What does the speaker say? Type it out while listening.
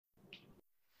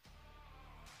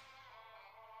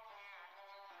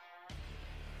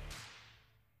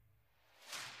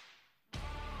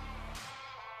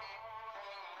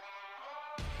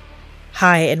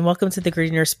Hi, and welcome to the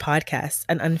Gritty Nurse Podcast,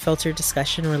 an unfiltered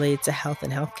discussion related to health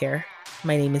and healthcare.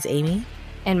 My name is Amy.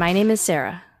 And my name is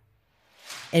Sarah.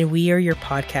 And we are your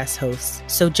podcast hosts.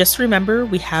 So just remember,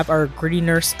 we have our Gritty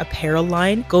Nurse apparel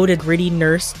line. Go to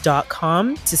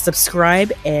grittynurse.com to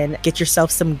subscribe and get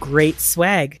yourself some great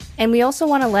swag. And we also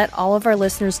want to let all of our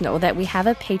listeners know that we have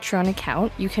a Patreon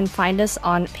account. You can find us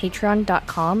on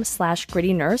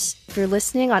patreon.com/grittynurse. If you're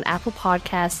listening on Apple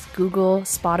Podcasts, Google,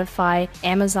 Spotify,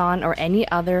 Amazon, or any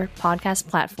other podcast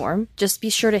platform, just be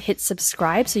sure to hit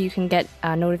subscribe so you can get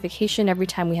a notification every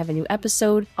time we have a new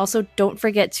episode. Also, don't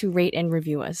forget to rate and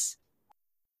review us.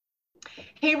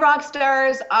 Hey rock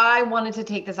stars, I wanted to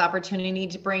take this opportunity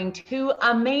to bring two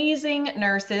amazing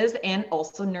nurses and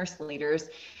also nurse leaders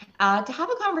to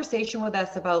have a conversation with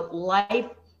us about life,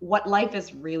 what life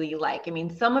is really like. I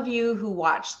mean, some of you who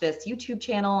watch this YouTube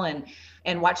channel and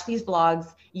watch these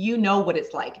vlogs, you know what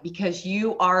it's like because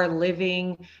you are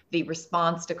living the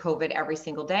response to COVID every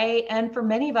single day. And for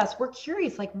many of us, we're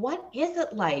curious, like, what is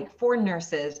it like for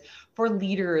nurses, for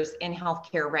leaders in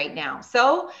healthcare right now?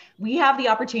 So we have the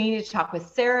opportunity to talk with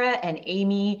Sarah and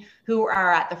Amy, who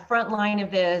are at the front line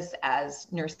of this as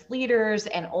nurse leaders,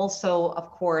 and also,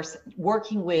 of course,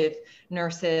 working with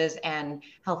nurses and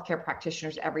healthcare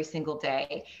practitioners every single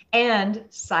day. And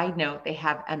side note, they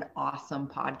have an awesome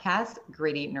podcast,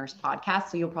 Gritty Nurse Podcast.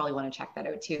 So you'll probably want to check that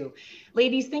out too.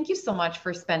 Ladies, thank you so much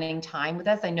for spending time with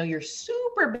us. I know you're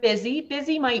super busy.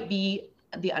 Busy might be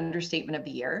the understatement of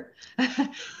the year.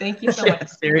 Thank you so much.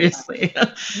 Seriously.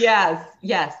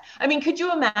 Yes. I mean, could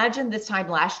you imagine this time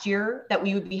last year that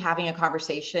we would be having a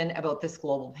conversation about this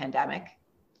global pandemic?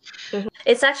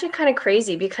 It's actually kind of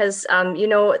crazy because,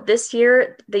 this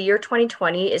year, the year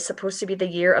 2020 is supposed to be the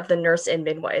year of the nurse and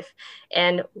midwife.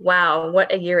 And wow,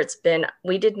 what a year it's been.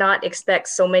 We did not expect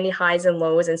so many highs and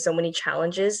lows and so many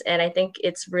challenges. And I think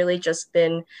it's really just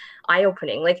been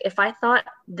eye-opening. Like if I thought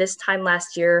this time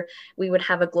last year, we would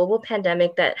have a global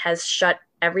pandemic that has shut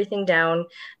everything down,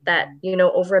 that,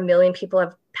 over 1 million people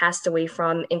have passed away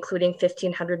from, including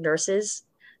 1,500 nurses,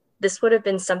 this would have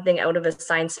been something out of a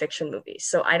science fiction movie.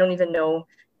 So I don't even know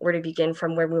where to begin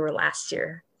from where we were last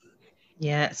year.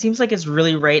 Yeah, it seems like it's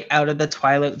really right out of the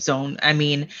twilight zone. I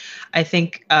mean, I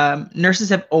think nurses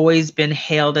have always been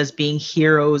hailed as being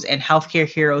heroes and healthcare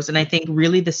heroes. And I think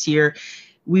really this year,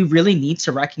 we really need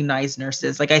to recognize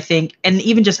nurses. Like I think, and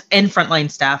even just in frontline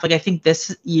staff, like I think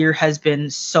this year has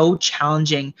been so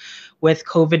challenging with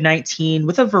COVID-19,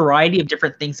 with a variety of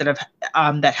different things that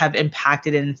have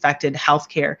impacted and infected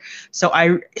healthcare. So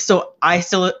I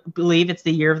still believe it's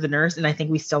the year of the nurse, and I think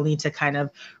we still need to kind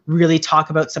of really talk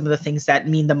about some of the things that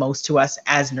mean the most to us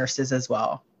as nurses as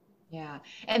well. Yeah.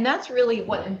 And that's really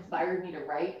what inspired me to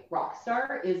write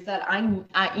Rockstar, is that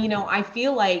I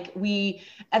feel like we,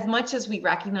 as much as we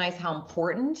recognize how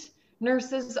important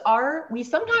nurses are, we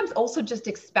sometimes also just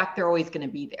expect they're always going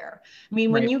to be there. I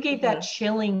mean, when you gave that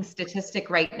chilling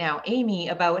statistic right now, Amy,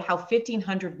 about how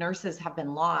 1,500 nurses have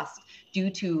been lost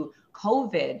due to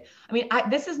COVID. I mean,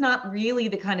 this is not really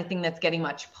the kind of thing that's getting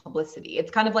much publicity.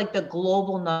 It's kind of like the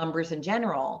global numbers in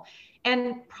general.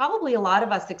 And probably a lot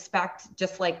of us expect,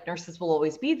 just like nurses will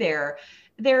always be there,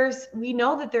 we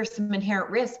know that there's some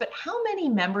inherent risk, but how many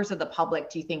members of the public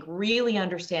do you think really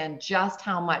understand just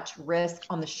how much risk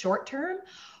on the short term,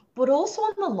 but also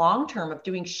on the long term of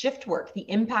doing shift work, the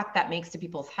impact that makes to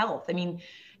people's health? I mean,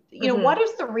 what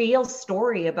is the real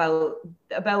story about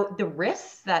the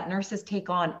risks that nurses take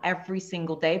on every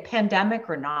single day, pandemic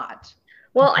or not?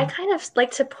 Well, I kind of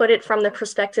like to put it from the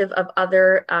perspective of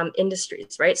other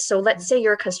industries, right? So let's say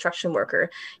you're a construction worker.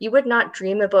 You would not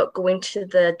dream about going to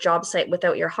the job site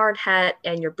without your hard hat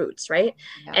and your boots, right?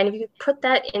 Yeah. And if you put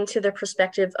that into the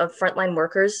perspective of frontline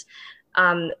workers,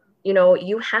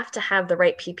 you have to have the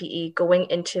right PPE going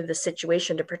into the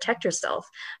situation to protect yourself.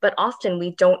 But often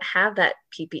we don't have that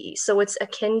PPE. So it's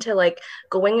akin to like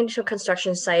going into a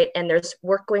construction site and there's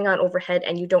work going on overhead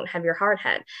and you don't have your hard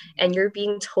hat. And you're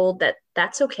being told that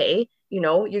that's okay.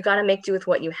 You got to make do with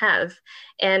what you have.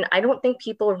 And I don't think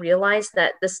people realize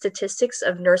that the statistics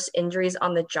of nurse injuries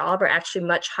on the job are actually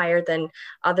much higher than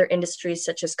other industries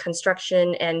such as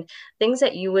construction and things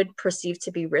that you would perceive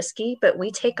to be risky, but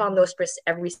we take on those risks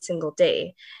every single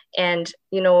day. And,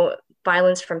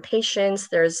 violence from patients,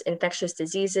 there's infectious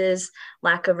diseases,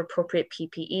 lack of appropriate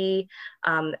PPE,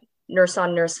 nurse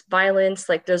on nurse violence,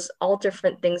 like there's all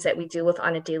different things that we deal with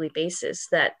on a daily basis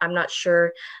that I'm not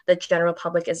sure the general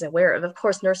public is aware of. Of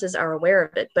course, nurses are aware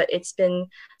of it, but it's been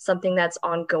something that's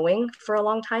ongoing for a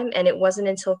long time. And it wasn't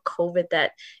until COVID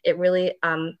that it really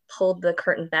pulled the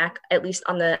curtain back, at least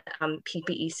on the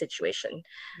PPE situation,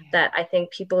 that I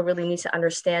think people really need to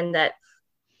understand that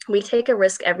We take a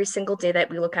risk every single day that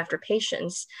we look after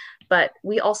patients, but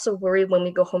we also worry when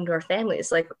we go home to our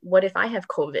families. Like, what if I have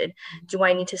COVID? Do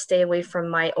I need to stay away from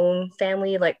my own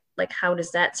family? Like how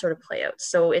does that sort of play out?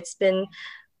 So it's been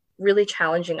really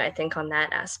challenging, I think, on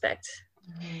that aspect.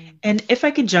 And if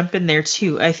I could jump in there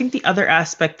too, I think the other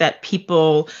aspect that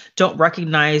people don't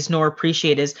recognize nor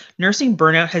appreciate is nursing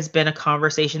burnout has been a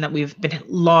conversation that we've been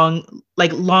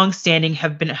long standing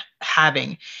have been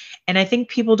having. And I think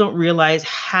people don't realize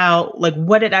how, like,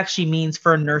 what it actually means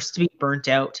for a nurse to be burnt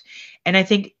out. And I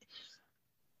think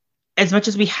as much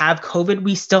as we have COVID,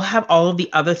 we still have all of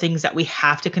the other things that we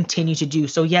have to continue to do.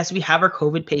 So yes, we have our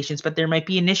COVID patients, but there might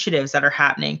be initiatives that are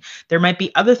happening. There might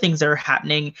be other things that are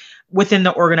happening within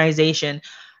the organization.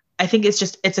 I think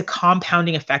it's a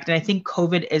compounding effect. And I think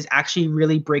COVID is actually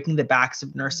really breaking the backs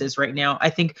of nurses right now. I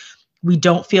think we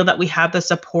don't feel that we have the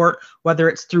support, whether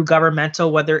it's through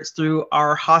governmental, whether it's through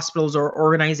our hospitals or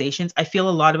organizations. I feel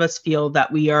a lot of us feel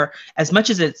that we are, as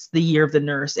much as it's the year of the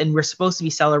nurse and we're supposed to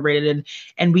be celebrated,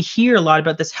 and we hear a lot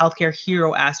about this healthcare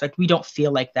hero aspect, we don't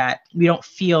feel like that.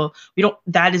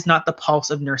 That is not the pulse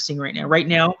of nursing right now. Right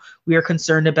now, we are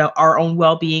concerned about our own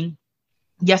well-being.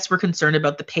 Yes, we're concerned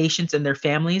about the patients and their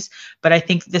families, but I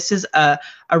think this is a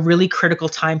really critical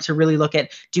time to really look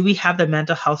at, do we have the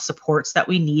mental health supports that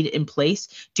we need in place?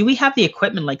 Do we have the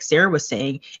equipment, like Sarah was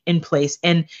saying, in place?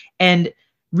 And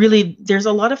really, there's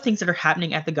a lot of things that are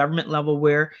happening at the government level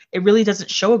where it really doesn't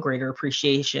show a greater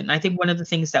appreciation. I think one of the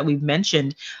things that we've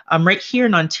mentioned right here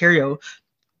in Ontario,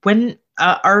 when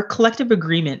our collective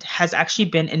agreement has actually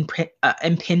been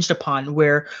impinged upon,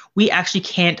 where we actually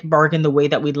can't bargain the way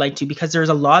that we'd like to, because there's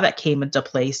a law that came into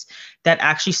place that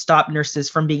actually stopped nurses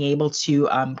from being able to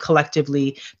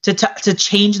collectively to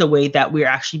change the way that we're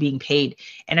actually being paid.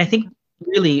 And I think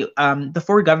really the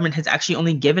Ford government has actually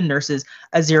only given nurses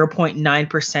a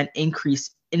 0.9%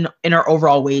 increase in our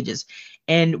overall wages.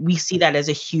 And we see that as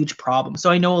a huge problem. So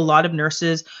I know a lot of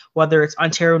nurses, whether it's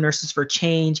Ontario Nurses for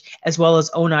Change, as well as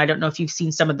ONA, I don't know if you've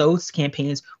seen some of those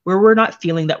campaigns, where we're not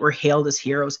feeling that we're hailed as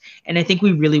heroes. And I think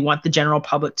we really want the general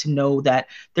public to know that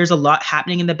there's a lot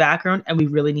happening in the background, and we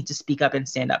really need to speak up and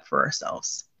stand up for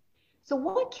ourselves. So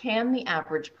what can the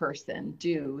average person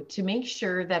do to make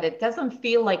sure that it doesn't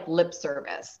feel like lip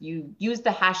service? You use the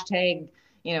hashtag,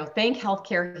 thank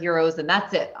healthcare heroes, and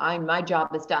that's it. My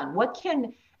job is done. What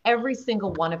can every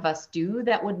single one of us do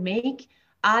that would make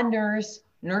a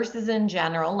nurses in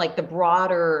general, like the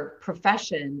broader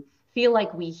profession, feel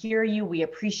like we hear you, we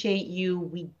appreciate you,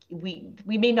 we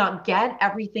may not get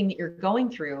everything that you're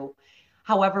going through.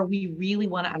 However, we really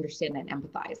want to understand and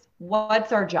empathize.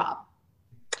 What's our job?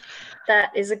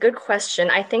 That is a good question.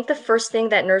 I think the first thing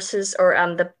that nurses or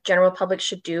the general public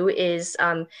should do is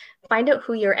find out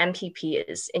who your MPP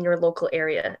is in your local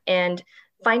area and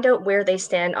find out where they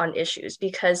stand on issues,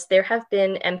 because there have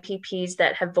been MPPs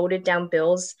that have voted down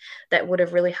bills that would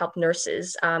have really helped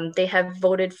nurses. They have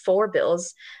voted for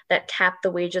bills that cap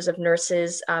the wages of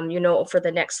nurses, for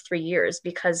the next 3 years,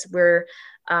 because we're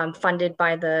funded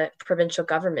by the provincial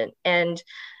government. And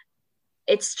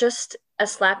it's just a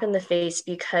slap in the face,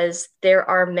 because there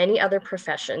are many other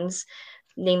professions,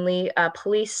 namely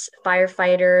police,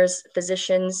 firefighters,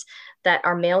 physicians, that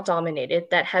are male dominated,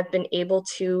 that have been able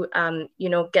to,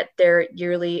 get their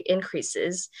yearly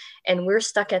increases. And we're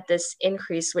stuck at this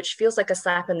increase, which feels like a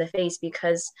slap in the face,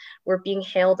 because we're being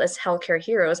hailed as healthcare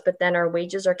heroes, but then our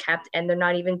wages are capped and they're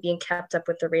not even being kept up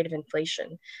with the rate of inflation.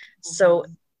 Mm-hmm. So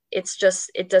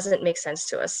it doesn't make sense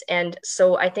to us. And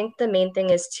so I think the main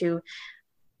thing is to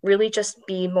really just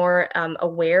be more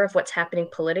aware of what's happening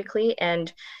politically.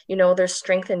 And, there's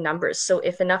strength in numbers. So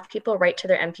if enough people write to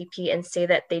their MPP and say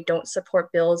that they don't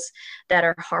support bills that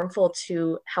are harmful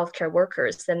to healthcare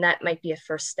workers, then that might be a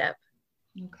first step.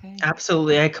 Okay.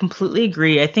 Absolutely. I completely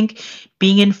agree. I think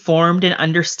being informed and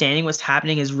understanding what's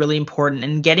happening is really important,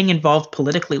 and getting involved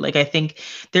politically.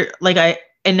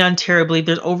 In Ontario, I believe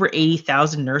there's over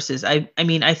 80,000 nurses. I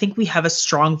mean, I think we have a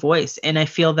strong voice, and I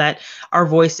feel that our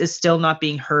voice is still not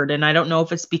being heard. And I don't know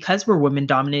if it's because we're women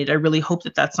dominated. I really hope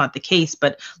that that's not the case.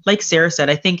 But like Sarah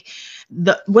said, I think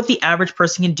what the average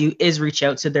person can do is reach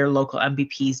out to their local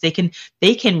MPPs.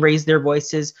 They can raise their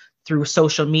voices through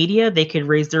social media. They can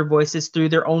raise their voices through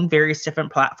their own various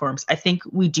different platforms. I think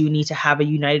we do need to have a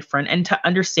united front, and to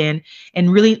understand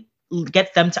and really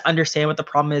get them to understand what the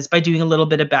problem is by doing a little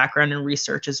bit of background and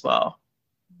research as well.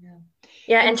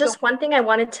 Yeah, and just one thing I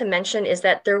wanted to mention is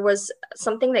that there was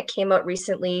something that came out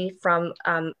recently from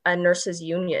a nurses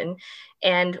union,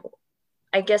 and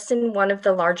I guess in one of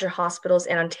the larger hospitals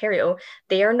in Ontario,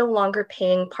 they are no longer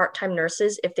paying part-time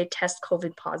nurses if they test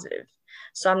COVID positive.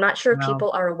 So I'm not sure if Wow.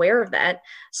 people are aware of that.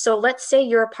 So let's say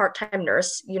you're a part-time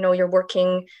nurse, you're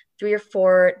working 3 or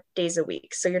 4 days a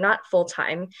week. So you're not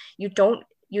full-time. You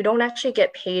don't actually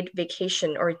get paid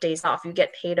vacation or days off. You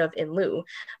get paid of in lieu.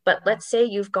 But let's say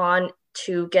you've gone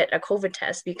to get a COVID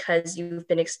test because you've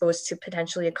been exposed to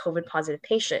potentially a COVID positive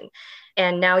patient.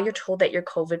 And now you're told that you're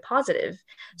COVID positive.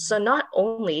 So not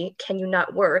only can you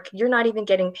not work, you're not even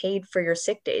getting paid for your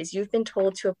sick days. You've been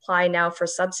told to apply now for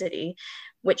subsidy,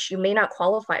 which you may not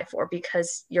qualify for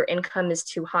because your income is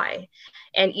too high.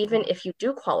 And even if you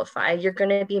do qualify, you're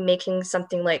going to be making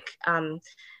something like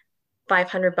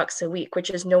 $500 a week, which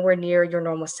is nowhere near your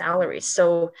normal salary.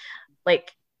 So,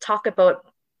 like, talk about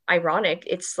ironic.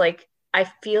 It's like, I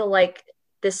feel like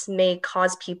this may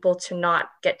cause people to not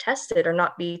get tested or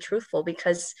not be truthful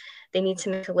because they need to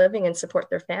make a living and support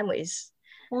their families.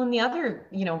 Well, and the other,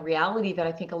 reality that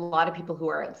I think a lot of people who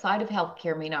are outside of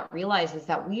healthcare may not realize is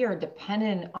that we are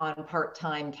dependent on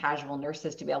part-time casual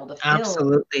nurses to be able to fill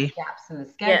Absolutely. gaps in the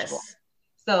schedule. Yes.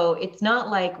 So it's not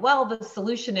like, well, the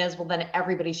solution is, well, then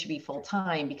everybody should be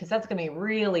full-time, because that's going to be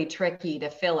really tricky to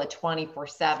fill a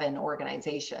 24/7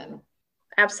 organization.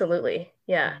 Absolutely.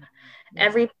 Yeah.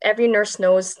 Yeah. Every nurse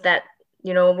knows that,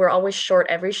 we're always short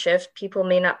every shift. People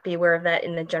may not be aware of that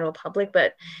in the general public,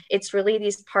 but it's really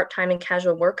these part-time and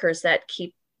casual workers that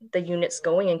keep the units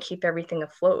going and keep everything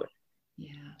afloat.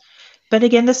 Yeah. But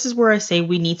again, this is where I say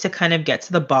we need to kind of get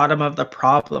to the bottom of the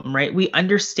problem, right? We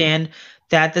understand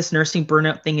that this nursing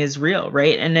burnout thing is real,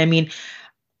 right? And I mean,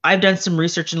 I've done some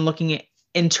research and looking at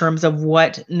in terms of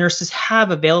what nurses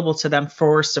have available to them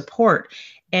for support.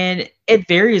 And it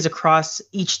varies across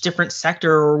each different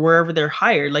sector or wherever they're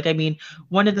hired. Like, I mean,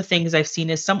 one of the things I've seen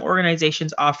is some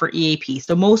organizations offer EAP.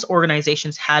 So most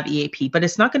organizations have EAP, but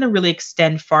it's not going to really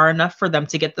extend far enough for them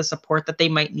to get the support that they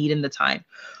might need in the time.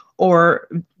 Or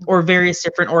various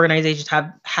different organizations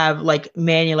have like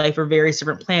Manulife or various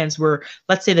different plans where,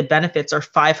 let's say, the benefits are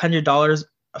 $500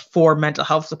 for mental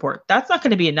health support. That's not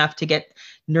going to be enough to get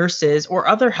nurses or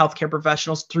other healthcare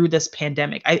professionals through this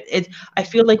pandemic. I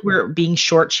feel like we're being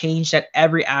shortchanged at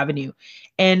every avenue.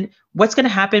 And what's going to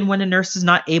happen when a nurse is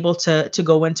not able to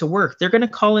go into work? They're going to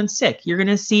call in sick. You're going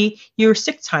to see your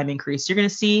sick time increase. You're going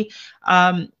to see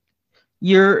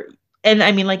your and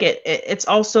I mean, like it's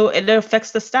also, it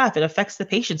affects the staff, it affects the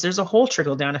patients. There's a whole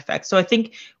trickle down effect. So I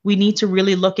think we need to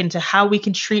really look into how we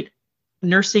can treat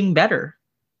nursing better.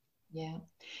 Yeah.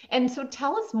 And so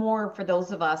tell us more, for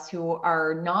those of us who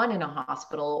are not in a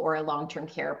hospital or a long-term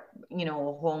care,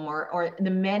 home, or the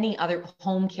many other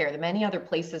home care, the many other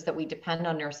places that we depend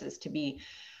on nurses to be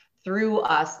through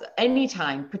us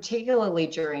anytime, particularly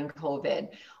during COVID.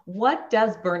 What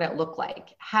does burnout look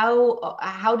like? How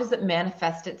does it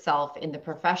manifest itself in the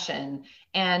profession?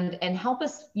 And help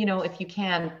us, if you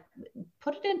can,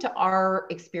 put it into our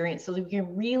experience so that we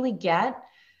can really get,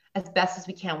 as best as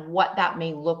we can, what that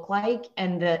may look like,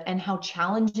 and how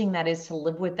challenging that is to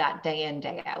live with that day in,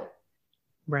 day out.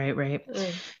 Right.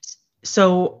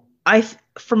 So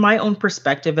from my own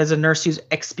perspective as a nurse who's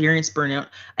experienced burnout,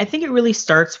 I think it really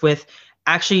starts with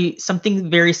actually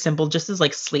something very simple, just as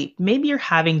like sleep. Maybe you're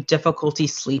having difficulty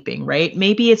sleeping, right?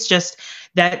 Maybe it's just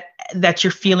that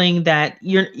you're feeling that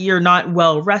you're not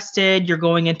well rested, you're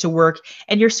going into work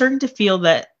and you're starting to feel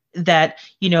that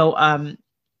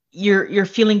you're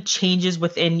feeling changes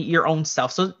within your own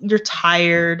self. So you're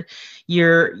tired,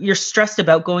 you're stressed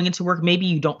about going into work. Maybe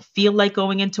you don't feel like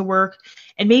going into work,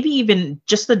 and maybe even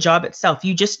just the job itself.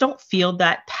 You just don't feel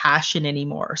that passion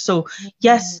anymore. So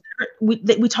yes,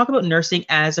 we talk about nursing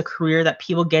as a career that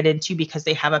people get into because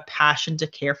they have a passion to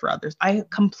care for others. I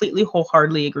completely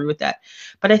wholeheartedly agree with that.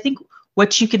 But I think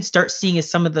what you can start seeing is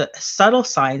some of the subtle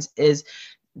signs is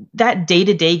that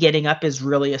day-to-day getting up is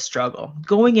really a struggle.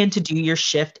 Going in to do your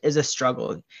shift is a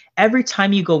struggle. Every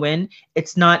time you go in,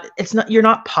 you're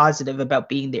not positive about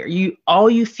being there. All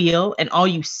you feel and all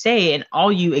you say and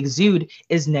all you exude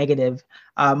is negative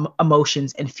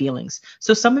emotions and feelings.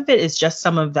 So some of it is just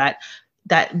some of that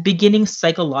beginning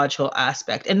psychological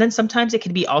aspect. And then sometimes it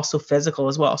can be also physical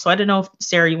as well. So I don't know if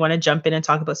Sarah, you want to jump in and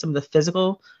talk about some of the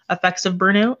physical effects of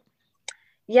burnout?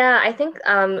 Yeah, I think,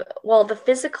 the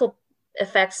physical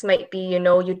effects might be,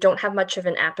 you don't have much of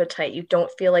an appetite, you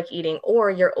don't feel like eating, or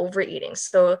you're overeating.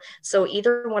 So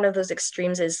either one of those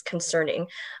extremes is concerning.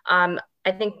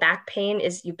 I think back pain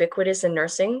is ubiquitous in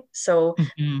nursing. So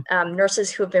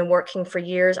nurses who have been working for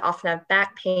years often have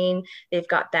back pain. They've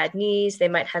got bad knees. They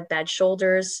might have bad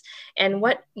shoulders. And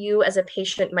what you as a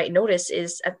patient might notice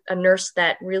is a nurse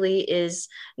that really is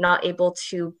not able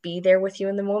to be there with you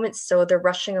in the moment. So they're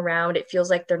rushing around. It feels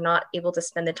like they're not able to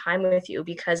spend the time with you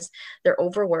because they're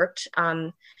overworked.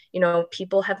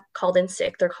 People have called in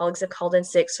sick. Their colleagues have called in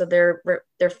sick. So they're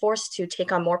forced to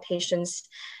take on more patients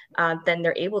than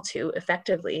they're able to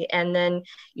effectively. And then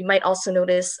you might also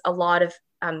notice a lot of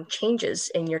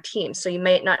changes in your team. So you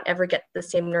might not ever get the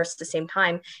same nurse at the same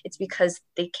time. It's because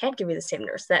they can't give you the same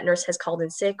nurse. That nurse has called in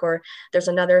sick, or there's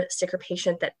another sicker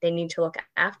patient that they need to look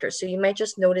after. So you might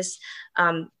just notice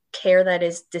care that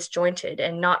is disjointed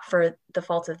and not for the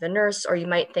fault of the nurse. Or you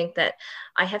might think that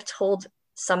I have told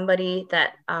somebody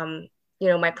that,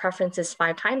 my preference is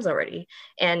 5 times already,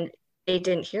 and they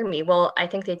didn't hear me. Well, I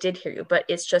think they did hear you, but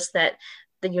it's just that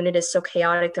the unit is so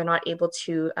chaotic, they're not able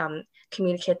to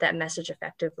communicate that message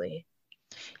effectively.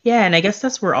 Yeah, and I guess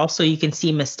that's where also you can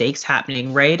see mistakes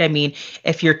happening, right? I mean,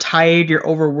 if you're tired, you're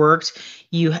overworked,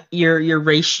 your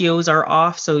ratios are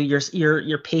off, so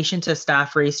your patient to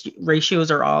staff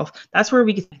ratios are off. That's where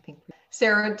we can.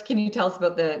 Sarah, can you tell us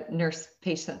about the nurse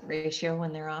patient ratio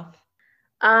when they're off?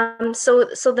 So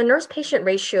the nurse patient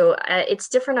ratio, it's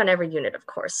different on every unit, of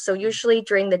course. So usually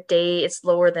during the day, it's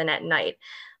lower than at night.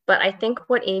 But I think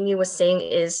what Amy was saying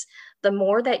is the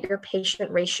more that your patient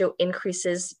ratio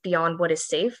increases beyond what is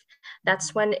safe,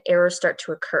 that's when errors start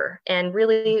to occur. And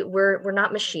really, we're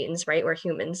not machines, right? We're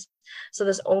humans. So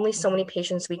there's only so many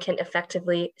patients we can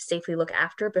effectively, safely look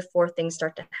after before things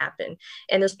start to happen.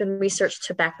 And there's been research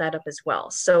to back that up as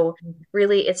well. So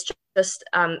really, it's just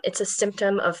it's a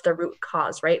symptom of the root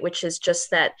cause, right? Which is just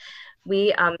that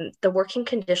the working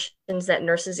conditions that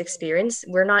nurses experience,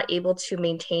 we're not able to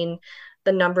maintain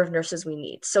the number of nurses we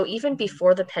need. So even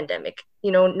before the pandemic,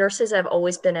 nurses have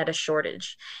always been at a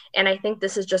shortage. And I think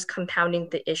this is just compounding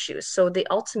the issues. So the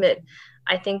ultimate,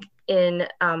 I think in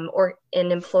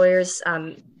employers'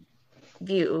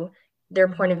 view, their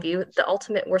point of view, the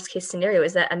ultimate worst case scenario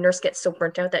is that a nurse gets so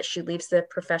burnt out that she leaves the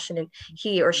profession, and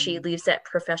he or she leaves that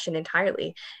profession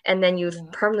entirely. And then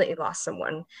you've permanently lost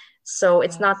someone. So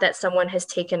it's not that someone has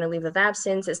taken a leave of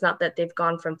absence. It's not that they've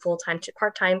gone from full-time to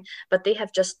part-time, but they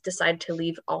have just decided to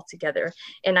leave altogether.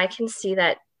 And I can see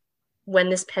that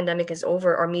when this pandemic is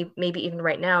over, or maybe even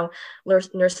right now,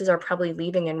 nurses are probably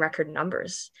leaving in record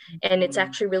numbers. And it's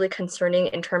actually really concerning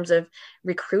in terms of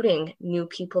recruiting new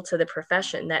people to the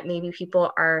profession, that maybe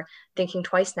people are thinking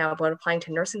twice now about applying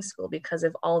to nursing school because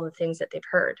of all the things that they've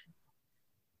heard.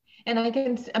 And I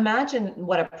can imagine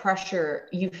what a pressure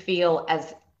you feel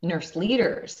as nurse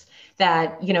leaders,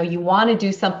 that you want to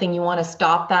do something, you want to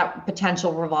stop that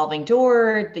potential revolving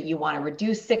door, that you want to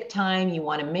reduce sick time, you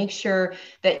want to make sure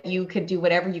that you could do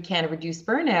whatever you can to reduce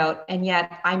burnout. And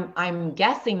yet I'm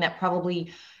guessing that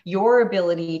probably your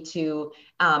ability to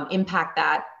impact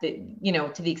that,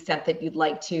 to the extent that you'd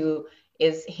like to,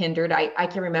 is hindered. I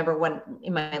can remember when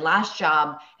in my last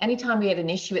job, anytime we had an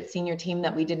issue at senior team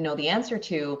that we didn't know the answer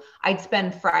to, I'd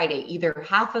spend Friday, either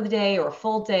half of the day or a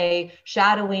full day,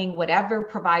 shadowing whatever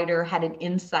provider had an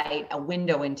insight, a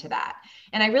window into that.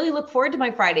 And I really look forward to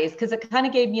my Fridays because it kind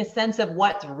of gave me a sense of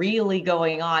what's really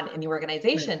going on in the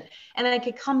organization. Right. And then I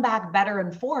could come back better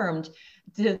informed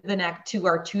to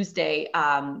our Tuesday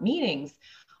meetings.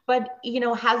 But,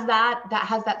 has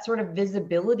that sort of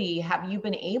visibility? Have you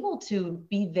been able to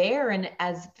be there and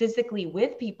as physically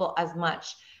with people as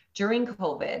much during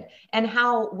COVID? And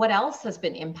what else has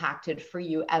been impacted for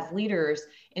you as leaders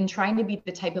in trying to be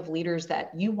the type of leaders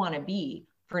that you want to be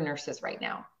for nurses right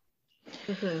now?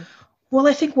 Mm-hmm. Well,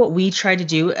 I think what we try to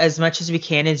do as much as we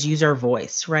can is use our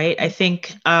voice, right? I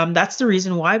think that's the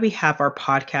reason why we have our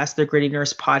podcast, the Gritty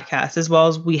Nurse podcast, as well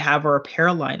as we have our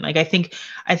apparel line. Like, I think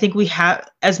we have,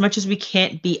 as much as we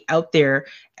can't be out there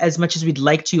as much as we'd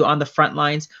like to on the front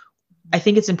lines, I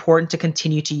think it's important to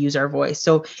continue to use our voice.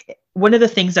 So one of the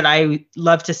things that I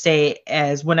love to say,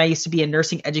 as when I used to be a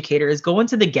nursing educator, is go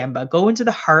into the Gemba, go into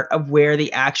the heart of where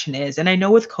the action is. And I know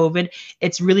with COVID,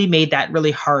 it's really made that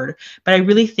really hard, but I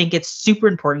really think it's super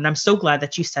important. I'm so glad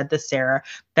that you said this, Sarah,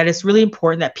 that it's really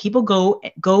important that people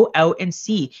go out and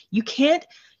see. You can't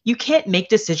make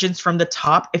decisions from the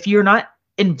top if you're not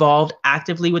involved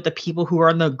actively with the people who are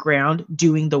on the ground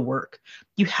doing the work.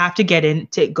 You have to get in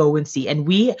to go and see. And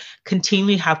we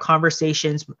continually have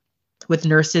conversations with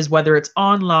nurses, whether it's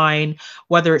online,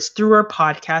 whether it's through our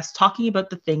podcast, talking about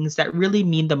the things that really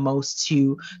mean the most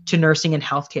to nursing and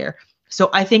healthcare. So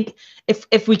I think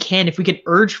if we could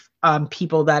urge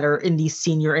people that are in these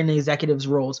senior and executives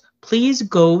roles, please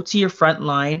go to your front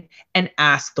line and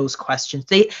ask those questions.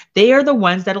 They are the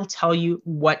ones that'll tell you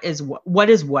what is what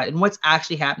and what's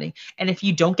actually happening. And if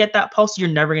you don't get that pulse, you're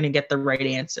never going to get the right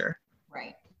answer.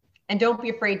 Right. And don't be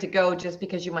afraid to go just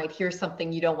because you might hear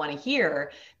something you don't want to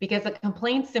hear, because a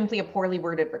complaint's simply a poorly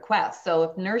worded request. So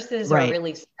if nurses are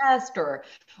really stressed or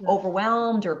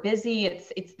overwhelmed or busy,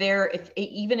 it's there.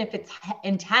 Even if it's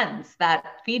intense,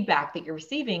 that feedback that you're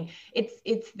receiving,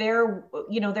 it's there.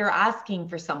 They're asking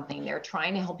for something. They're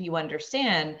trying to help you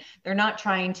understand. They're not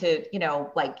trying to,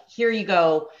 like, here you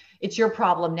go, it's your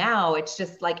problem now. It's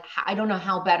just like, I don't know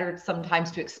how better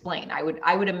sometimes to explain. I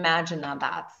would imagine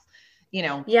that's.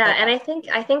 And I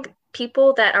think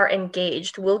people that are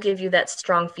engaged will give you that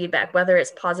strong feedback, whether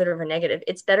it's positive or negative.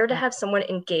 It's better to have someone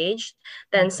engaged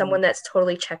than someone that's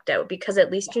totally checked out, because at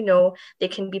least they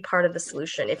can be part of the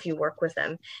solution if you work with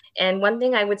them. And one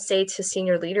thing I would say to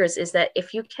senior leaders is that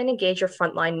if you can engage your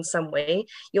frontline in some way,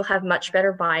 you'll have much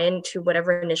better buy-in to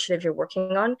whatever initiative you're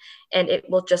working on, and it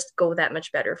will just go that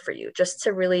much better for you. Just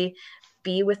to really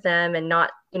be with them and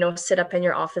not, sit up in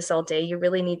your office all day. You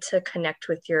really need to connect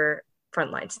with your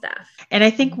frontline staff. And I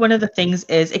think one of the things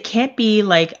is it can't be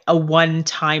like a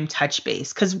one-time touch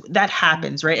base, because that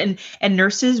happens, right? And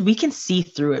nurses, we can see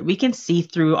through it. We can see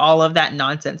through all of that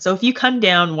nonsense. So if you come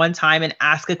down one time and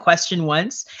ask a question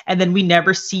once, and then we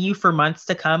never see you for months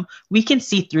to come, we can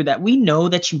see through that. We know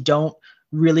that you don't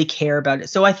really care about it.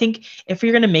 So I think if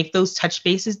you're going to make those touch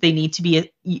bases, they need to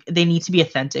be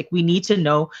authentic. We need to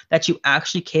know that you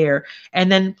actually care. And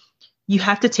then you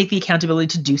have to take the accountability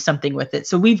to do something with it.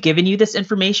 So we've given you this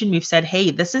information. We've said, hey,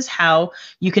 this is how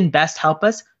you can best help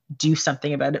us. Do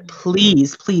something about it.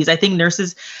 Please, please. I think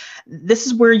nurses, this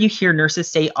is where you hear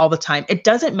nurses say all the time, it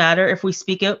doesn't matter if we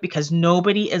speak out because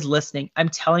nobody is listening. I'm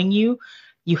telling you,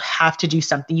 you have to do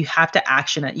something. You have to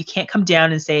action it. You can't come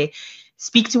down and say,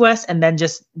 speak to us, and then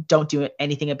just don't do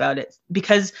anything about it,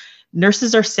 because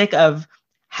nurses are sick of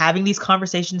having these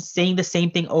conversations, saying the same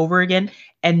thing over again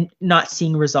and not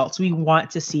seeing results. We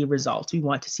want to see results. We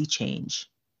want to see change.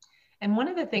 And one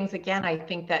of the things, again, I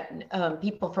think that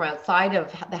people from outside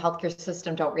of the healthcare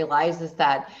system don't realize is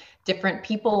that different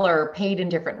people are paid in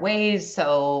different ways.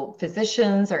 So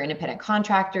physicians are independent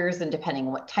contractors, and depending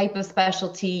on what type of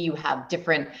specialty, you have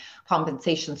different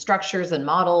compensation structures and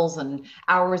models and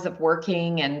hours of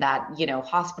working, and that,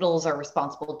 hospitals are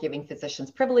responsible giving physicians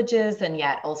privileges and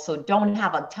yet also don't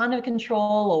have a ton of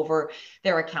control over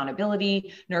their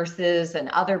accountability. Nurses and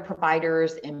other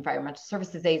providers, environmental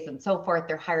services aides and so forth,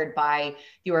 they're hired by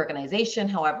the organization.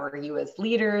 However, you as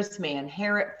leaders may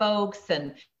inherit folks,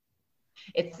 and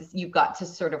you've got to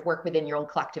sort of work within your own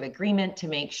collective agreement to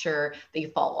make sure that you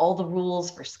follow all the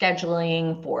rules for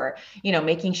scheduling, for,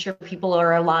 making sure people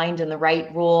are aligned in the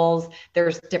right rules.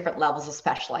 There's different levels of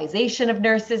specialization of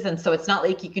nurses. And so it's not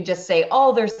like you can just say,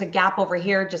 oh, there's a gap over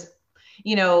here, just,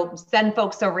 send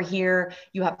folks over here.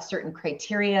 You have certain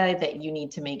criteria that you need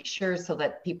to make sure so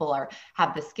that people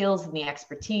have the skills and the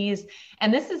expertise.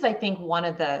 And this is, I think, one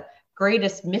of the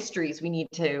greatest mysteries we need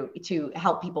to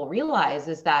help people realize,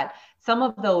 is that some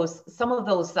of those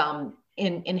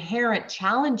inherent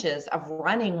challenges of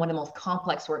running one of the most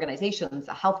complex organizations,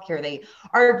 healthcare, they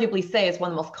arguably say is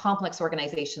one of the most complex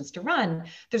organizations to run.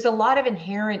 There's a lot of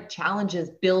inherent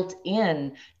challenges built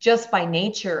in just by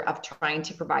nature of trying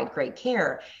to provide great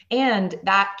care. And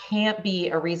that can't be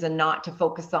a reason not to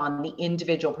focus on the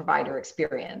individual provider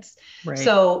experience. Right.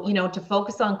 So, to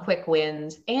focus on quick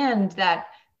wins, and that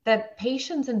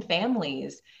patients and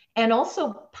families and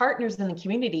also partners in the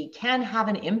community can have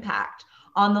an impact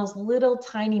on those little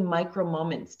tiny micro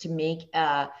moments to make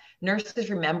nurses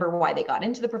remember why they got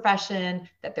into the profession,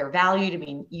 that they're valued. I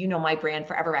mean, my brand,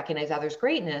 Forever Recognize Others'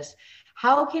 Greatness.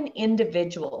 How can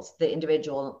individuals, the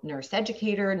individual nurse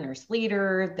educator, nurse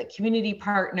leader, the community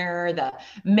partner, the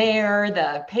mayor,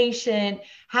 the patient,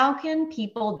 how can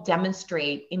people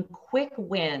demonstrate in quick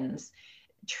wins,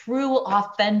 true,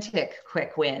 authentic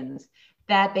quick wins,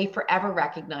 that they forever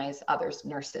recognize others'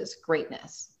 nurses'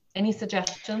 greatness? Any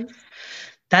suggestions?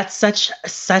 That's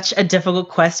such a difficult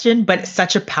question, but it's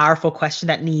such a powerful question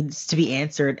that needs to be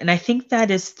answered. And I think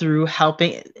that is through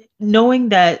knowing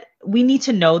that we need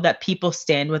to know that people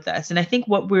stand with us. And I think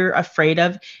what we're afraid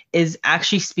of is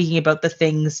actually speaking about the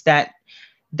things that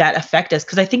affect us.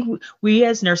 Because I think we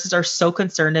as nurses are so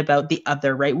concerned about the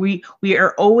other, right? We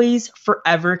are always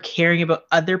forever caring about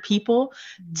other people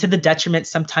to the detriment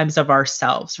sometimes of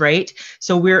ourselves, right?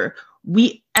 So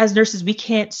we as nurses, we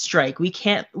can't strike. We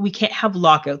can't have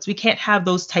lockouts. We can't have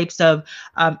those types of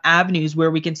avenues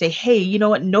where we can say, hey, you know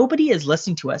what? Nobody is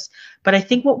listening to us. But I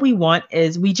think what we want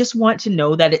is we just want to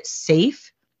know that it's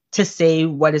safe to say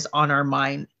what is on our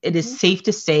mind. It is safe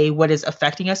to say what is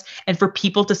affecting us, and for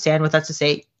people to stand with us to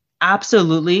say,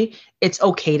 absolutely, it's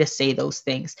okay to say those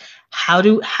things. How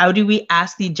do we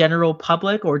ask the general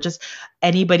public or just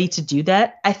anybody to do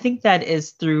that? I think that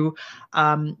is through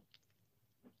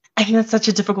I think that's such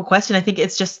a difficult question. I think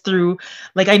it's just through,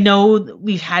 like, I know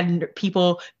we've had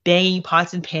people banging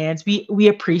pots and pans. We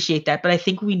appreciate that, but I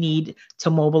think we need to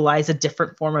mobilize a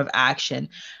different form of action.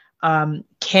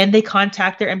 Can they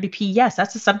contact their MVP? Yes,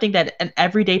 that's something that an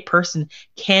everyday person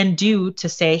can do to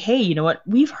say, hey, you know what?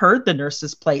 We've heard the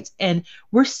nurses' plights, and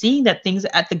we're seeing that things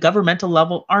at the governmental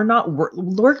level are not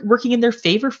working in their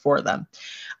favor for them.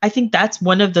 I think that's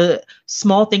one of the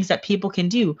small things that people can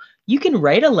do. You can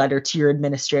write a letter to your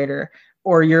administrator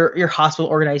or your hospital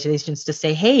organizations to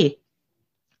say, hey,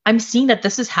 I'm seeing that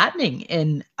this is happening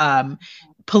in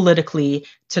politically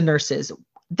to nurses.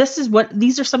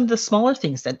 These are some of the smaller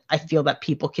things that I feel that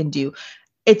people can do.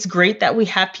 It's great that we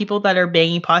have people that are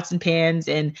banging pots and pans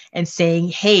and saying,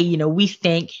 hey, you know, we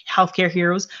thank healthcare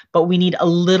heroes, but we need a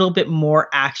little bit more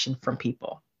action from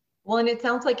people. Well, and it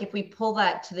sounds like if we pull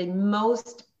that to the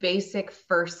most basic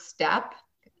first step,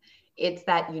 it's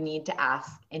that you need to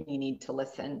ask and you need to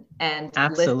listen and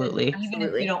absolutely listen, even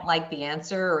if you don't like the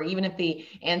answer, or even if the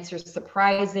answer is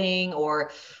surprising,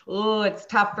 or, oh, it's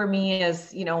tough for me,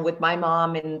 as you know, with my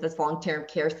mom in this long-term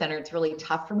care center, it's really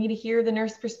tough for me to hear the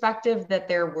nurse perspective that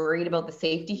they're worried about the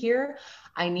safety here.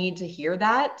 I need to hear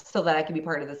that so that I can be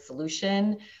part of the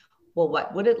solution. Well,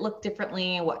 what would it look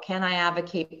differently? What can I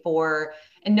advocate for?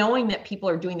 And knowing that people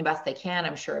are doing the best they can,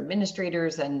 I'm sure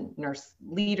administrators and nurse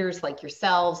leaders like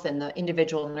yourselves and the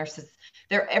individual nurses,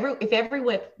 if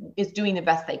everyone is doing the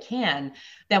best they can,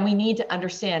 then we need to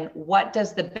understand, what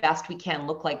does the best we can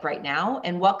look like right now?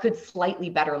 And what could slightly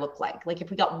better look like? Like if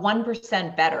we got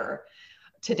 1% better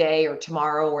today or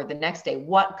tomorrow or the next day,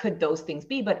 what could those things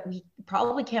be? But we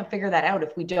probably can't figure that out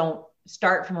if we don't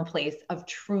start from a place of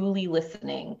truly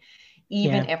listening,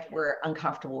 even if we're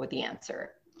uncomfortable with the answer.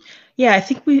 Yeah, I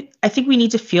think we need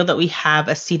to feel that we have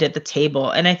a seat at the table.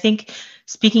 And I think,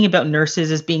 speaking about nurses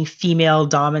as being female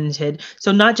dominated,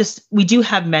 so not just, we do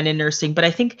have men in nursing, but I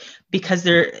think because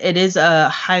it is a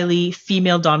highly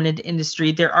female dominated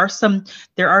industry, there are some,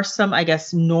 I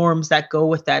guess, norms that go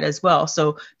with that as well.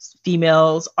 So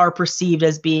females are perceived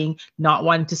as being not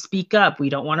wanting to speak up. We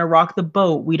don't want to rock the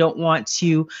boat. We don't want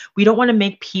to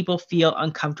make people feel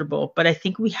uncomfortable. But I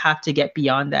think we have to get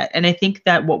beyond that. And I think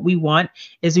that what we want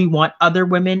is, we want other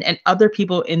women and other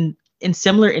people in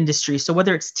similar industries. So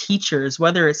whether it's teachers,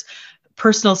 whether it's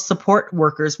personal support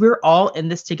workers, we're all in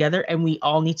this together, and we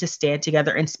all need to stand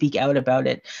together and speak out about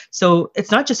it. So it's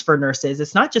not just for nurses,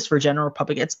 it's not just for general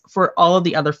public, it's for all of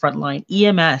the other frontline,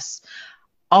 EMS,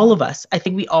 all of us. I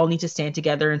think we all need to stand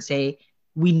together and say,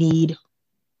 we need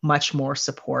much more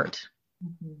support.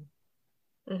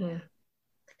 Mm-hmm. Mm-hmm.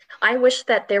 I wish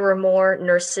that there were more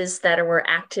nurses that were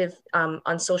active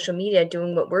on social media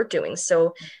doing what we're doing.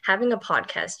 So having a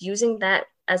podcast, using that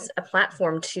as a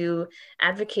platform to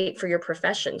advocate for your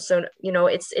profession. So, you know,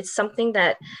 it's something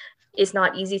that is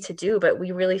not easy to do, but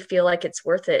we really feel like it's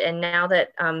worth it. And now that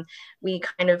we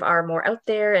kind of are more out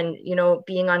there, and, you know,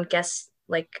 being on guests,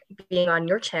 like being on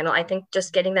your channel, I think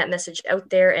just getting that message out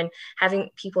there and having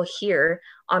people hear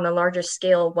on a larger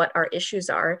scale what our issues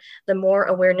are, the more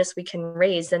awareness we can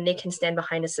raise, then they can stand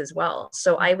behind us as well.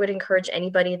 So I would encourage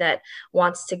anybody that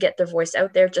wants to get their voice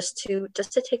out there just to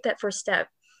take that first step.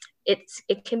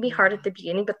 It can be hard at the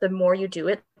beginning, but the more you do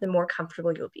it, the more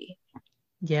comfortable you'll be.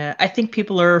 Yeah, I think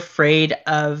people are afraid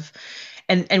of,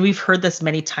 and we've heard this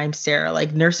many times, Sarah,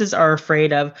 like nurses are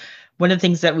afraid of, one of the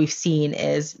things that we've seen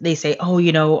is they say, oh,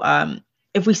 you know,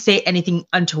 if we say anything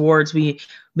untowards,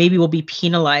 maybe we'll be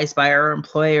penalized by our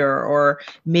employer, or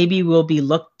maybe we'll be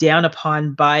looked down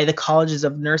upon by the colleges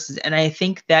of nurses. And I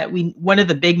think that one of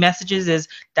the big messages is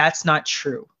that's not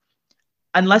true.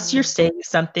 Unless you're saying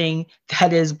something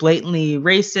that is blatantly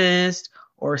racist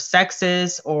or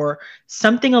sexist or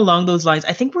something along those lines,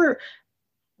 I think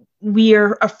we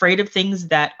are afraid of things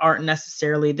that aren't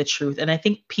necessarily the truth. And I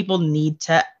think people need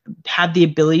to have the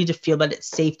ability to feel that it's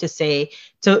safe to say,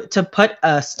 to put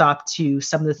a stop to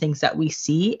some of the things that we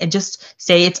see, and just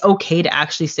say it's okay to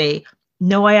actually say,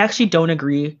 no, I actually don't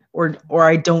agree, or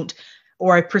I don't,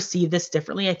 or I perceive this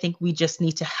differently. I think we just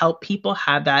need to help people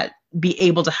be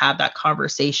able to have that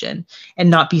conversation and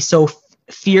not be so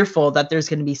fearful that there's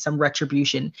going to be some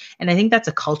retribution. And I think that's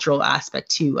a cultural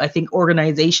aspect too. I think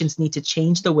organizations need to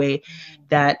change the way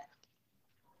that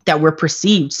we're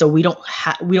perceived, so we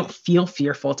don't feel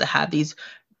fearful to have these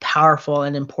powerful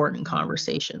and important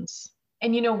conversations.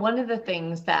 And, one of the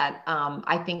things that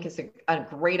I think is a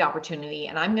great opportunity,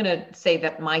 and I'm going to say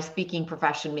that my speaking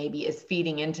profession maybe is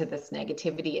feeding into this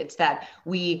negativity. It's that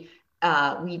we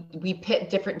pit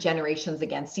different generations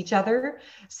against each other.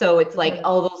 So it's like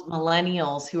all those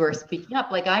millennials who are speaking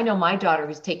up. Like I know my daughter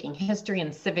who's taking history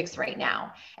and civics right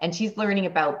now, and she's learning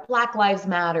about Black Lives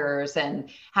Matters and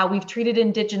how we've treated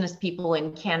Indigenous people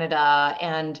in Canada,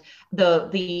 and the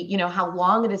how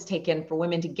long it has taken for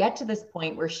women to get to this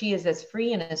point where she is as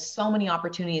free and has so many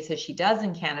opportunities as she does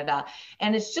in Canada.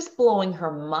 And it's just blowing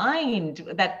her mind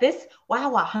that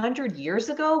 100 years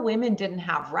ago women didn't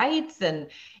have rights. And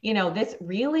this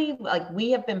really, like,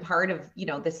 we have been part of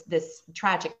this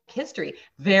tragic history,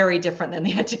 very different than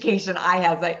the education I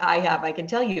have, I can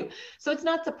tell you. So it's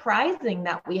not surprising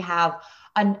that we have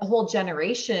a whole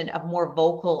generation of more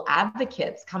vocal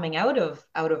advocates coming out of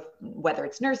whether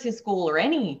it's nursing school or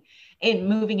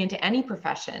moving into any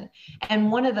profession. And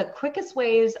one of the quickest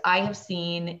ways I have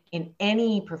seen in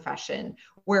any profession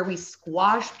where we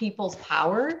squash people's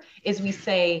power is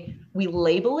we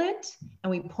label it and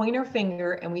we point our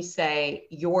finger and we say,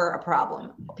 you're a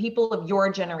problem. People of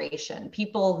your generation,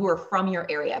 people who are from your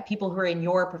area, people who are in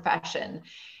your profession.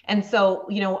 And so,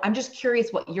 I'm just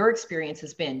curious what your experience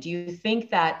has been. Do you think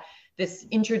that this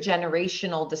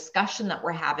intergenerational discussion that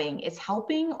we're having is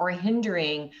helping or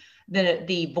hindering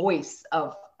the voice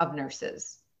of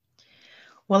nurses?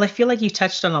 Well, I feel like you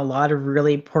touched on a lot of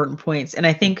really important points. And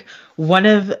I think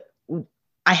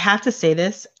I have to say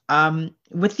this,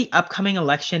 with the upcoming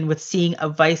election, with seeing a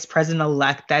vice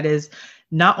president-elect that is,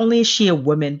 not only is she a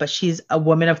woman, but she's a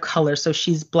woman of color. So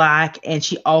she's Black, and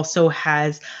she also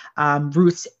has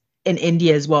roots in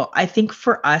India as well. I think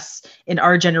for us in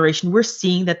our generation, we're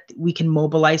seeing that we can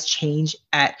mobilize change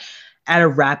at a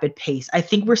rapid pace. I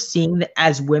think we're seeing that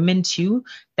as women too,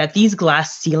 that these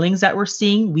glass ceilings that we're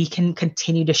seeing, we can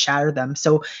continue to shatter them.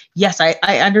 So yes,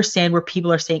 I understand where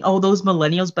people are saying, oh, those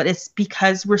millennials, but it's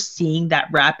because we're seeing that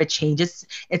rapid change.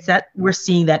 It's that we're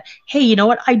seeing that, hey, you know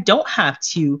what? I don't have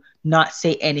to not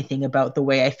say anything about the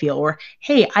way I feel, or,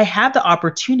 hey, I have the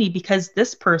opportunity because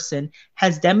this person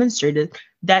has demonstrated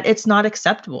that it's not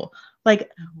acceptable.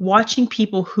 Like watching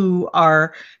people who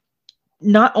are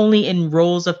not only in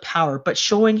roles of power, but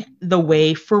showing the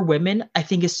way for women, I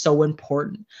think is so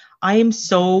important. I am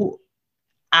so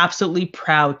absolutely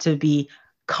proud to be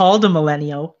called a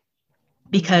millennial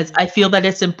because I feel that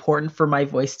it's important for my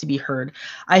voice to be heard.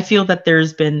 I feel that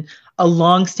there's been a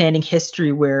long-standing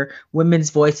history where women's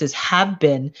voices have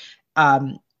been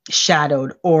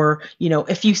shadowed, or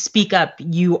if you speak up,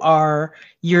 you're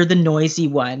the noisy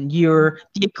one, you're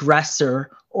the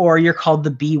aggressor, or you're called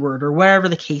the B word, or whatever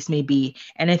the case may be.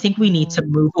 And I think we need to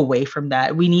move away from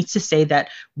that. We need to say that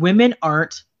women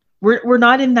we're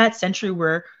not in that century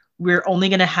where we're only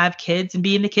going to have kids and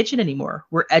be in the kitchen anymore.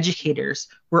 We're educators,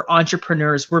 we're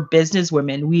entrepreneurs, we're business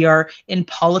women, we are in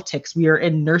politics, we are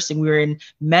in nursing, we are in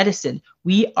medicine.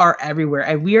 We are everywhere,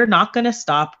 and we are not going to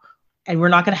stop. And we're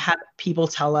not going to have people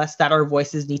tell us that our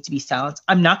voices need to be silenced.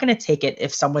 I'm not going to take it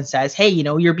if someone says, hey,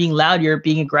 you're being loud, you're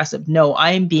being aggressive. No,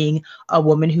 I am being a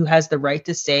woman who has the right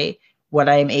to say what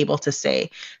I am able to say.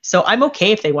 So I'm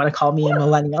okay if they want to call me a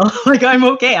millennial. Like, I'm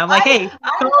okay. I'm like, hey,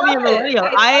 call me a millennial.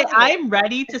 I'm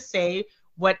ready to say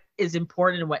what is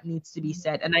important and what needs to be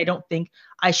said. And I don't think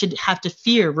I should have to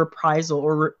fear reprisal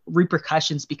or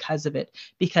repercussions because of it,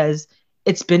 because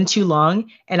it's been too long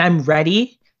and I'm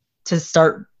ready to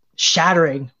start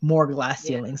shattering more glass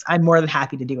ceilings. I'm more than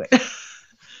happy to do it.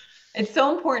 It's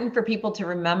so important for people to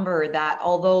remember that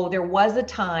although there was a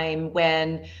time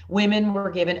when women were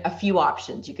given a few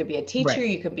options, you could be a teacher, right,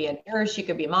 you could be a nurse, you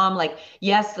could be a mom. Like,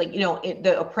 yes, like,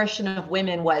 the oppression of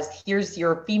women was, here's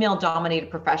your female dominated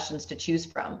professions to choose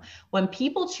from. When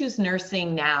people choose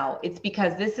nursing now, it's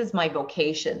because this is my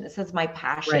vocation. This is my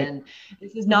passion. Right.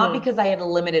 This is not because I had a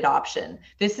limited option.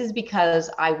 This is because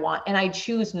I want, and I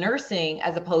choose nursing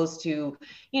as opposed to,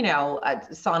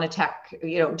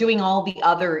 Sonotech, doing all the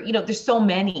other, there's so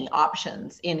many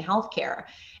options in healthcare.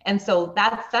 And so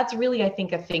that's really, I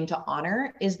think, a thing to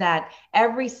honor, is that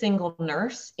every single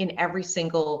nurse in every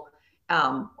single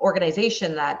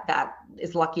organization that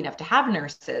is lucky enough to have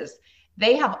nurses,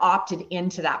 they have opted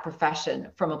into that profession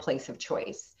from a place of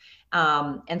choice.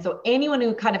 And so anyone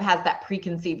who kind of has that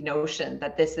preconceived notion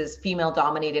that this is female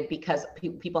dominated because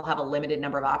people have a limited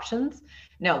number of options,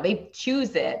 no, they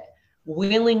choose it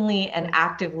willingly and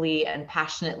actively and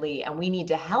passionately. And we need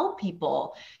to help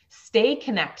people stay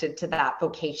connected to that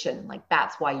vocation. Like,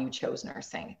 that's why you chose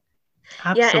nursing.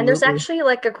 Yeah, and there's Absolutely. actually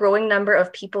like a growing number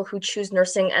of people who choose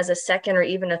nursing as a second or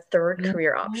even a third Yeah.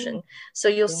 career option. So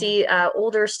you'll Yeah. see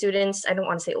older students, I don't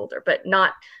want to say older, but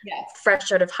not Yes.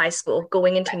 fresh out of high school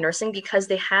going into nursing because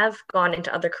they have gone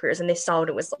into other careers and they saw what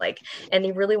it was like. And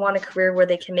they really want a career where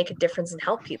they can make a difference and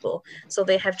help people. So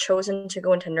they have chosen to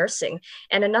go into nursing.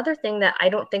 And another thing that I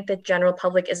don't think the general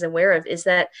public is aware of is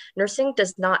that nursing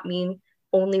does not mean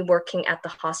only working at the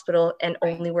hospital and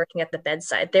only working at the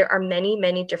bedside. There are many,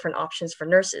 many different options for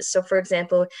nurses. So, for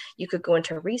example, you could go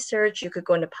into research, you could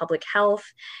go into public health,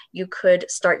 you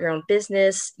could start your own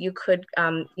business, you could,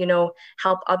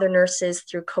 help other nurses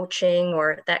through coaching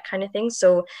or that kind of thing.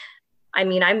 So, I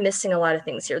mean, I'm missing a lot of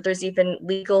things here. There's even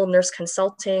legal nurse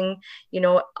consulting,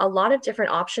 a lot of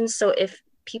different options. So if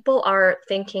people are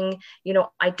thinking,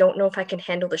 I don't know if I can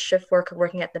handle the shift work of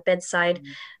working at the bedside,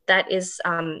 that is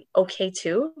okay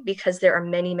too, because there are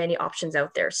many, many options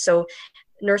out there. So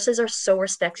nurses are so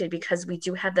respected because we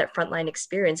do have that frontline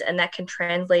experience, and that can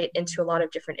translate into a lot of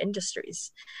different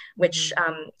industries, which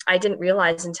I didn't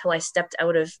realize until I stepped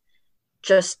out of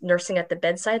just nursing at the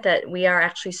bedside, that we are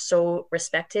actually so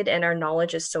respected and our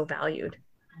knowledge is so valued.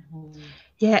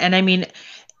 Yeah. And I mean,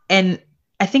 and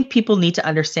I think people need to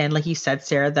understand, like you said,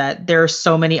 Sarah, that there are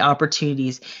so many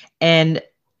opportunities. And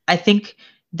I think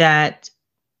that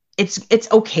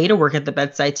it's okay to work at the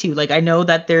bedside too. Like I know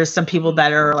that there's some people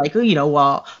that are like, oh,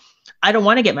 well, I don't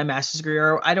want to get my master's degree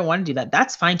or I don't want to do that.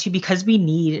 That's fine too, because we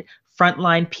need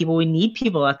frontline people. We need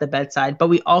people at the bedside, but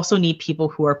we also need people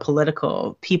who are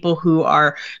political, people who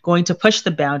are going to push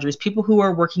the boundaries, people who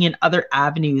are working in other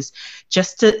avenues,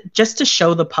 just to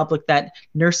show the public that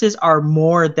nurses are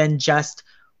more than just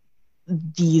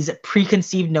these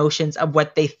preconceived notions of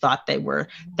what they thought they were,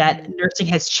 that nursing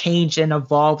has changed and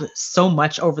evolved so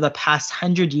much over the past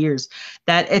 100 years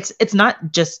that it's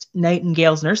not just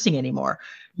Nightingale's nursing anymore.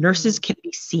 Nurses can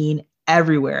be seen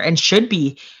everywhere and should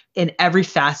be in every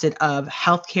facet of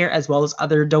healthcare as well as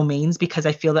other domains, because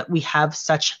I feel that we have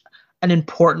such an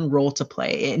important role to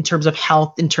play in terms of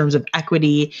health, in terms of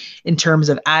equity, in terms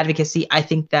of advocacy. I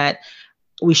think that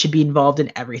we should be involved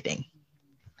in everything.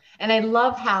 And I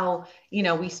love how,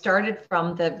 we started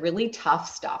from the really tough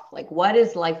stuff. Like, what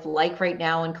is life like right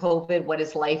now in COVID? What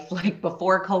is life like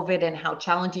before COVID, and how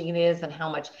challenging it is and how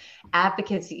much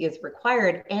advocacy is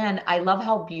required. And I love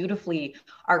how beautifully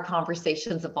our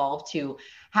conversations evolve to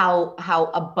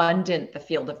how abundant the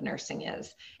field of nursing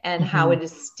is, and how it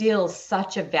is still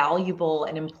such a valuable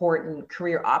and important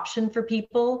career option for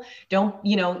people.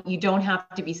 You don't have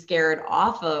to be scared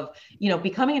off of,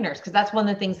 becoming a nurse, because that's one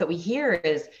of the things that we hear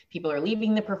is people are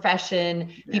leaving the profession.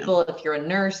 People, if you're a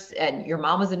nurse and your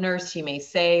mom was a nurse, she may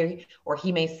say, or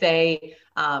he may say,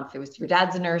 if it was your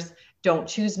dad's a nurse, don't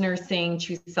choose nursing,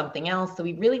 choose something else. So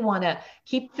we really want to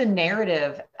keep the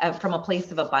narrative from a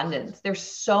place of abundance. There's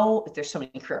so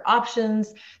many career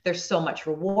options. There's so much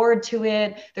reward to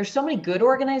it. There's so many good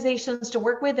organizations to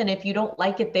work with. And if you don't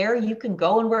like it there, you can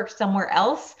go and work somewhere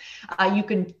else. You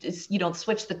can,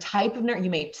 switch the type of nurse.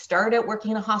 You may start out working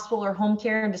in a hospital or home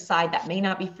care and decide that may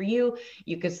not be for you.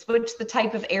 You could switch the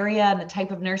type of area and the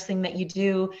type of nursing that you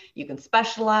do. You can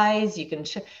specialize.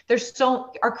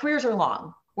 Our careers are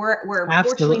long. We're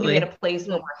fortunately at a place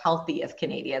where we're healthy as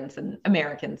Canadians and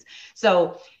Americans.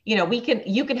 So,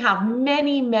 you can have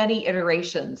many, many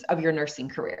iterations of your nursing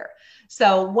career.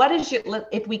 So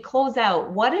if we close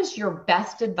out, what is your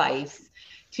best advice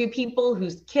to people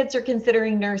whose kids are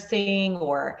considering nursing,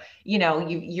 or,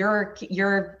 you're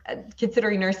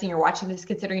considering nursing, you're watching this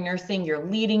considering nursing, you're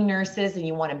leading nurses and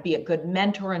you want to be a good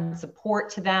mentor and support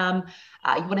to them.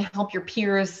 You want to help your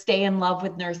peers stay in love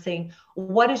with nursing.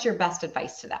 What is your best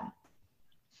advice to them?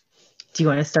 Do you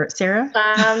want to start, Sarah?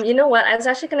 You know what? I was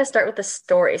actually going to start with a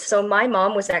story. So my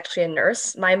mom was actually a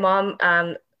nurse. My mom,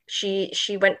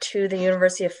 she went to the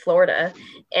University of Florida,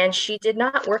 and she did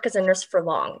not work as a nurse for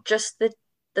long, just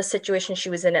the situation she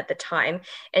was in at the time.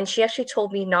 And she actually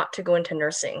told me not to go into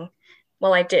nursing.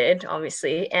 Well, I did,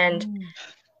 obviously. And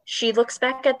she looks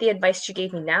back at the advice she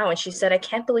gave me now, and she said, I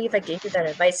can't believe I gave you that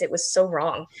advice. It was so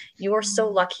wrong. You are so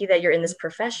lucky that you're in this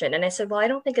profession. And I said, well, I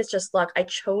don't think it's just luck. I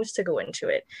chose to go into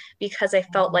it because I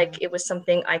felt like it was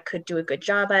something I could do a good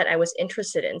job at. I was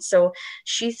interested in. So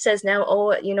she says now,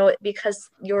 because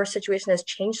your situation has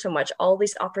changed so much, all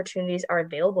these opportunities are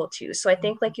available to you. So I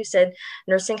think, like you said,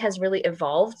 nursing has really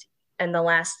evolved in the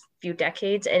last few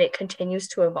decades, and it continues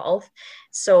to evolve.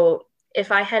 So if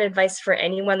I had advice for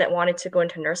anyone that wanted to go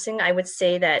into nursing, I would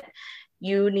say that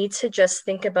you need to just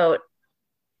think about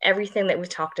everything that we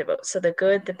talked about. So the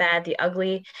good, the bad, the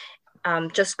ugly,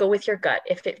 just go with your gut.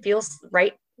 If it feels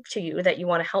right to you, that you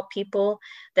want to help people,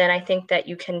 then I think that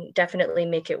you can definitely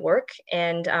make it work.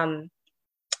 And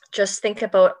just think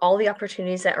about all the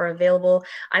opportunities that are available.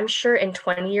 I'm sure in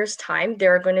 20 years' time,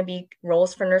 there are going to be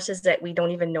roles for nurses that we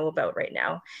don't even know about right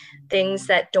now, things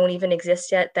that don't even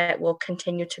exist yet that will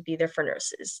continue to be there for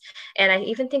nurses. And I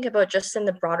even think about just in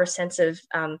the broader sense of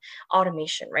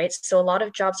automation, right? So a lot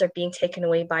of jobs are being taken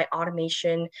away by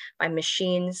automation, by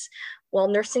machines. Well,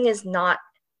 nursing is not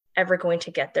ever going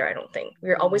to get there, I don't think.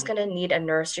 We're always going to need a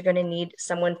nurse. You're going to need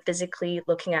someone physically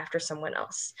looking after someone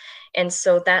else. And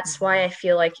so that's why I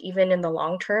feel like even in the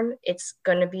long term, it's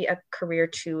going to be a career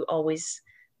to always,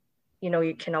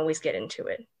 you can always get into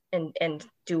it and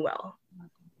do well.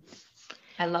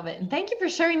 I love it. And thank you for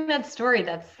sharing that story.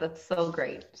 That's so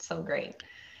great. So great.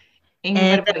 Amy,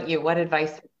 what about you? What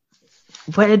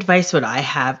advice would I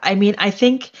have? I mean, I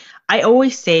think I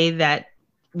always say that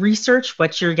research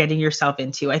what you're getting yourself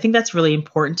into. I think that's really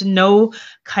important to know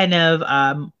kind of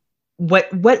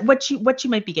what you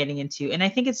might be getting into. And I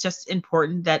think it's just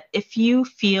important that if you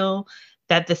feel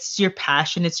that this is your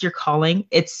passion, it's your calling,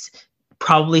 it's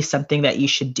probably something that you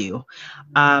should do.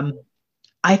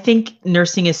 I think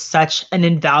nursing is such an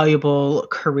invaluable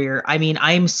career. I mean,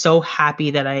 I am so happy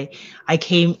that I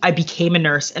became a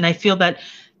nurse, and I feel that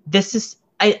this is,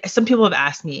 some people have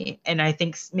asked me, and I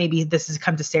think maybe this has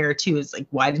come to Sarah too, is like,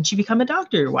 why didn't you become a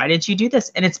doctor? Why didn't you do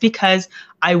this? And it's because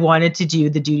I wanted to do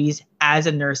the duties as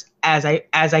a nurse as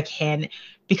I can,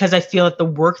 because I feel that the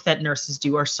work that nurses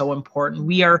do are so important.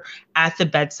 We are at the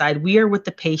bedside. We are with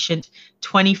the patient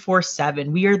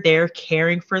 24/7. We are there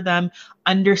caring for them,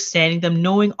 understanding them,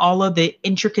 knowing all of the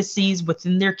intricacies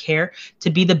within their care to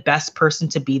be the best person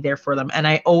to be there for them. And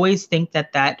I always think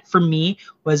that for me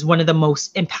was one of the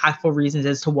most impactful reasons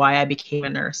as to why I became a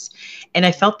nurse. And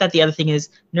I felt that the other thing is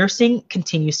nursing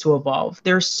continues to evolve.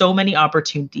 There are so many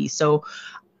opportunities. So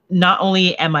not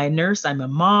only am I a nurse, I'm a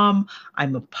mom,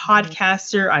 I'm a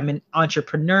podcaster, I'm an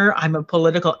entrepreneur, I'm a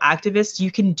political activist. You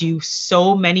can do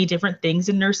so many different things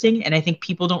in nursing. And I think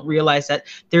people don't realize that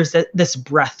there's this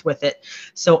breadth with it.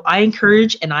 So I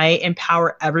encourage and I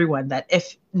empower everyone that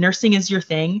if nursing is your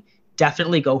thing,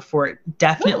 definitely go for it.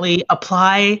 Definitely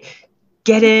apply,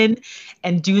 get in,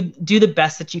 and do the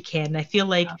best that you can. And I feel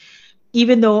like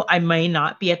even though I may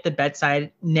not be at the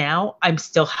bedside now, I'm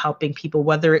still helping people,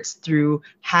 whether it's through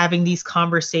having these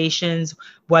conversations,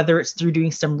 whether it's through doing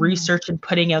some research and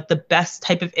putting out the best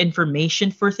type of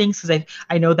information for things. Because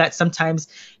I know that sometimes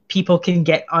people can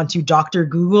get onto Dr.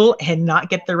 Google and not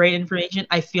get the right information.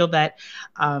 I feel that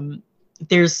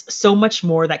there's so much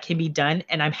more that can be done,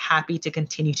 and I'm happy to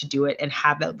continue to do it and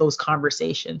have those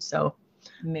conversations. So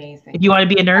amazing. If you want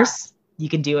to be a nurse, you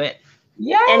can do it.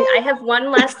 Yeah. And I have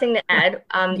one last thing to add.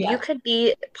 You could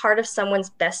be part of someone's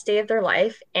best day of their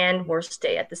life and worst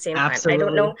day at the same time. I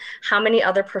don't know how many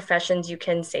other professions you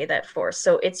can say that for.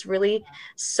 So it's really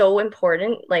so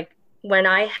important. Like when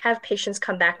I have patients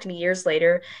come back to me years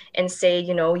later and say,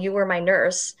 you were my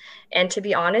nurse. And to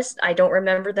be honest, I don't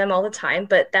remember them all the time,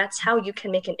 but that's how you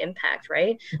can make an impact,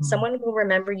 right? Mm-hmm. Someone will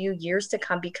remember you years to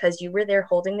come because you were there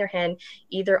holding their hand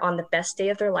either on the best day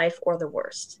of their life or the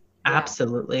worst.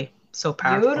 Absolutely. So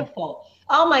powerful. Beautiful.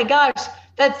 Oh my gosh.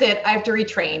 That's it. I have to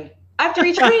retrain.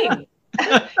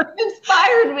 You've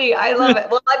inspired me. I love it.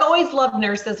 Well, I've always loved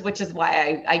nurses, which is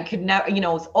why I could never,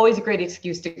 it's always a great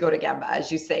excuse to go to Gemba,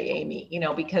 as you say, Amy,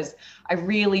 because I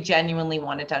really genuinely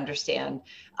wanted to understand,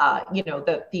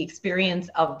 the experience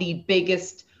of the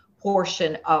biggest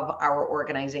portion of our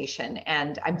organization.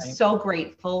 And I'm so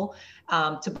grateful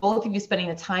to both of you spending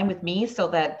the time with me so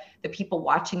that the people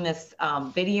watching this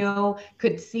video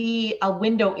could see a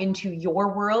window into your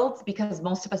world, because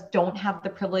most of us don't have the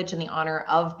privilege and the honor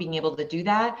of being able to do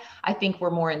that. I think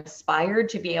we're more inspired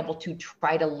to be able to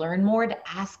try to learn more, to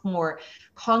ask more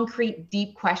concrete,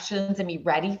 deep questions and be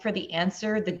ready for the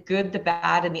answer, the good, the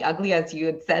bad, and the ugly, as you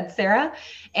had said, Sarah.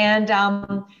 And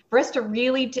for us to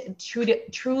really,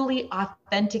 truly,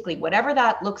 authentically, whatever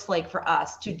that looks like for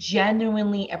us, to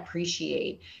genuinely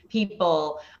appreciate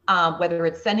people, whether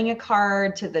it's sending a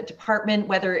card to the department,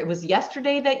 whether it was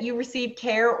yesterday that you received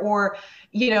care or,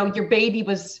 your baby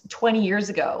was 20 years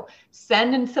ago,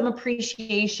 send in some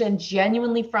appreciation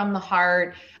genuinely from the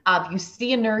heart. You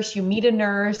see a nurse, you meet a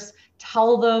nurse,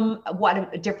 tell them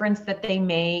what a difference that they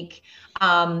make.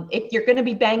 If you're going to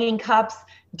be banging cups,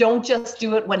 don't just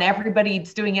do it when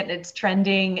everybody's doing it and it's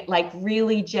trending. Like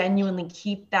really genuinely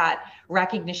keep that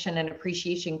recognition and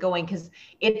appreciation going, because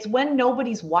it's when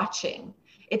nobody's watching.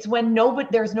 It's when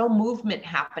there's no movement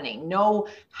happening, no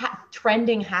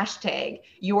trending hashtag.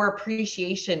 Your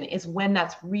appreciation is when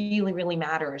that's really, really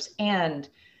matters. And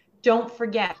don't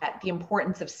forget the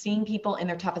importance of seeing people in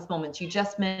their toughest moments. You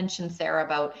just mentioned, Sarah,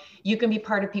 about you can be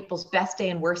part of people's best day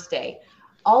and worst day.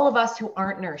 All of us who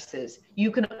aren't nurses,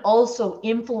 you can also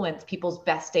influence people's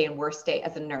best day and worst day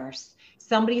as a nurse.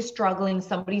 Somebody's struggling,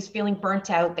 somebody's feeling burnt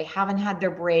out, they haven't had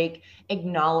their break.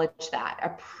 Acknowledge that,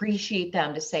 appreciate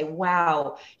them, to say,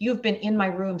 wow, you've been in my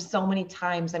room so many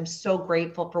times. I'm so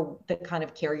grateful for the kind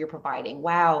of care you're providing.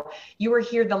 Wow, you were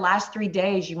here the last 3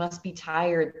 days. You must be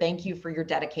tired. Thank you for your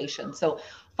dedication. So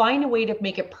find a way to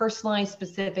make it personalized,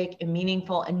 specific, and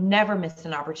meaningful, and never miss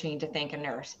an opportunity to thank a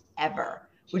nurse, ever.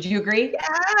 Would you agree?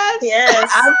 Yes. Yes.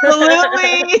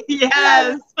 Absolutely.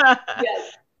 Yes.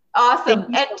 Yes. Awesome.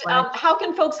 Thank you And so much. how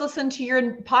can folks listen to your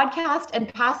podcast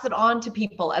and pass it on to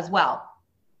people as well?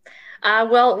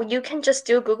 Well, you can just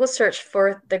do a Google search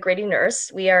for The Gritty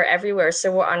Nurse. We are everywhere.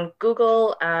 So we're on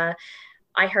Google,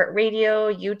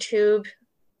 iHeartRadio, YouTube,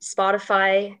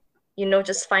 Spotify.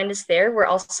 Just find us there. We're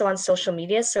also on social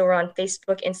media. So we're on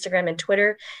Facebook, Instagram, and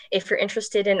Twitter. If you're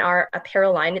interested in our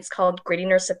apparel line, it's called Gritty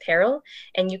Nurse Apparel,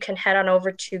 and you can head on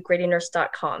over to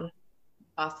grittynurse.com.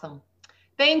 Awesome.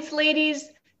 Thanks, ladies.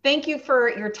 Thank you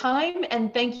for your time,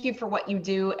 and thank you for what you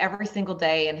do every single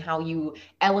day and how you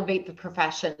elevate the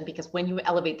profession, because when you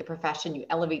elevate the profession, you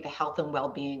elevate the health and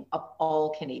well-being of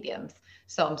all Canadians.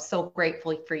 So I'm so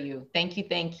grateful for you. Thank you.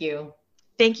 Thank you.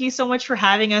 Thank you so much for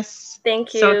having us.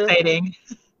 Thank you. So exciting.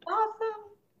 Awesome.